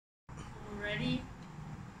Ready?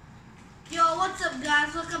 Yo, what's up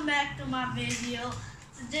guys? Welcome back to my video.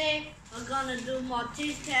 Today we're gonna do more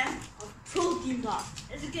taste test of protein bars.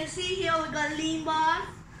 As you can see here, we got lean bars,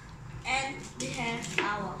 and we have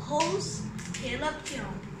our host Caleb Kion.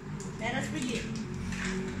 Let us begin.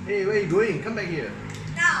 Hey, where are you going? Come back here.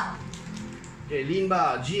 Now. Okay, lean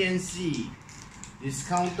bar GNC.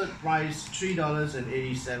 Discounted price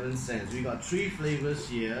 $3.87. We got 3 flavors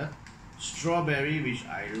here. Strawberry, which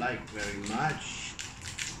I like very much.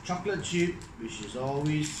 Chocolate chip, which is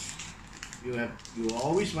always you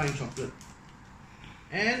always find chocolate.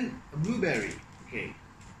 And a blueberry. Okay.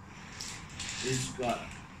 It's got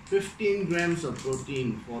 15 grams of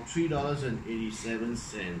protein for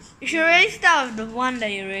 $3.87. You should really start with the one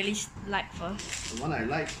that you really like first. The one I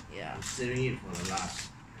like. Yeah. I'm saving it for the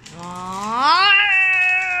last.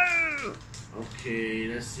 Okay,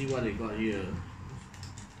 let's see what they got here.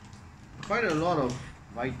 Quite a lot of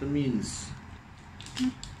vitamins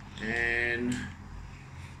and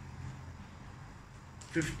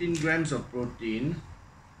 15 grams of protein.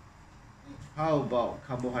 How about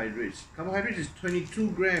carbohydrates? Carbohydrates is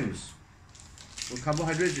 22 grams. So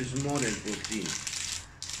carbohydrates is more than protein.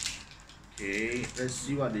 Okay, let's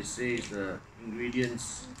see what they say is the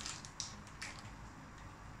ingredients.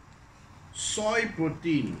 Soy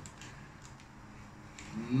protein.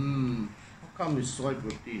 How come it's soy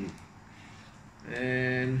protein?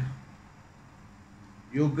 And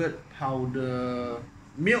yogurt powder,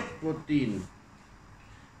 milk protein.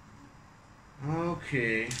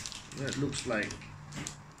 Okay, that looks like,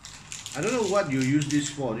 I don't know what you use this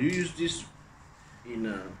for. Do you use this in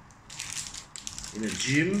a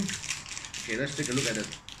gym? Okay, let's take a look at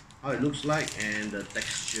how it looks like and the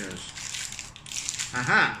textures.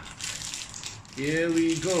 Haha, here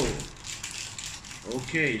we go.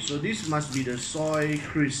 Okay, so this must be the soy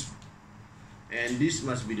crisp, and this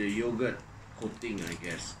must be the yogurt coating, I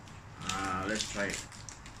guess. Let's try it.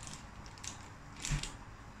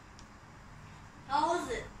 How was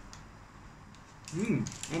it?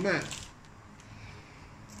 Not bad.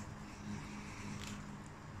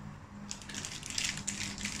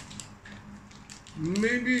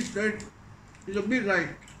 Maybe that it's a bit like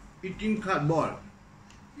eating cardboard.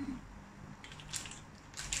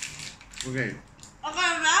 Okay.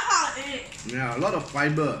 Yeah, a lot of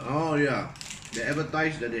fiber. Oh yeah, they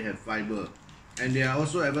advertise that they have fiber, and they are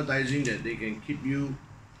also advertising that they can keep you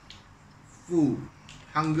full,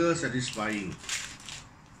 hunger satisfying.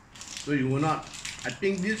 So you will not. I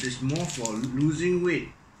think this is more for losing weight.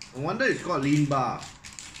 No wonder it's called lean bar.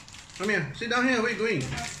 Come here, sit down here. Where are you going?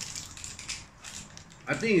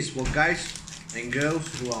 I think it's for guys and girls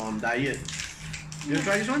who are on diet. You wanna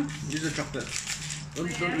try this one? This is a chocolate. Don't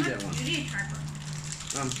eat that one.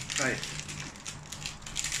 Try it.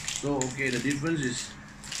 So okay, the difference is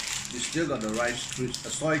you still got the rice crisp, a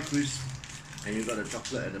soy crisp, and you got the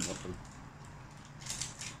chocolate at the bottom.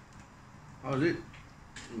 How's it?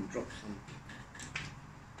 Drop some.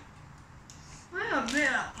 Why a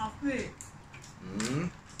bit of coffee?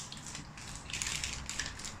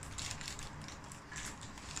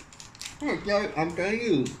 I'm telling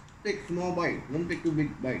you, take small bite, don't take too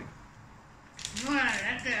big bite. No, I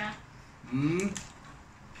like it.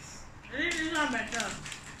 This is not better.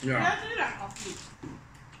 Yeah. This is like coffee.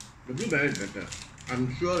 The blueberry is better.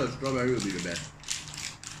 I'm sure the strawberry will be the best.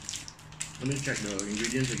 Let me check the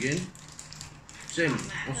ingredients again. Same.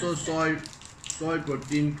 Also soy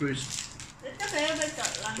protein crisp.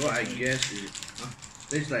 So I guess it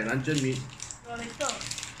tastes like luncheon meat.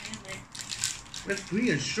 Let's doing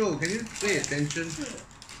a show. Can you pay attention?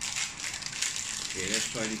 Okay, let's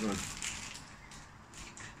try this one.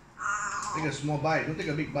 Take a small bite. Don't take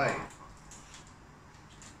a big bite.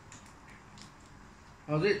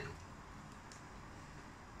 How's it?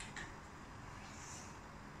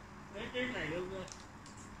 It tastes like yogurt.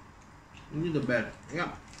 This is the best.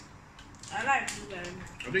 Yeah. I like blueberry.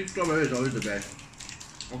 I think strawberry is always the best.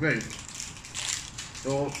 Okay.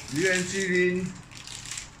 So GNC lean.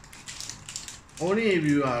 Only if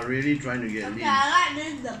you are really trying to get lean. I like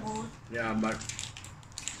this the most. Yeah, but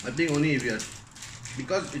I think only if you're,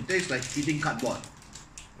 because it tastes like eating cardboard,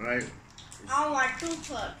 right? Oh, my tooth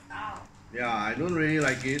hurts. Ow. Yeah, I don't really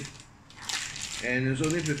like it, and it's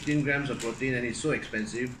only 15 grams of protein, and it's so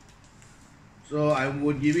expensive. So I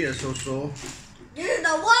would give it a so-so. This is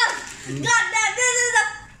the worst. Goddamn, this is the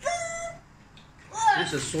worst.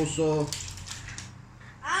 This is a so-so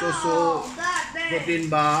Goddamn. protein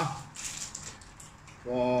bar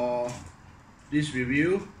for this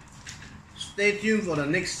review. Stay tuned for the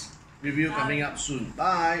next review coming up soon.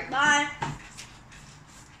 Bye. Bye.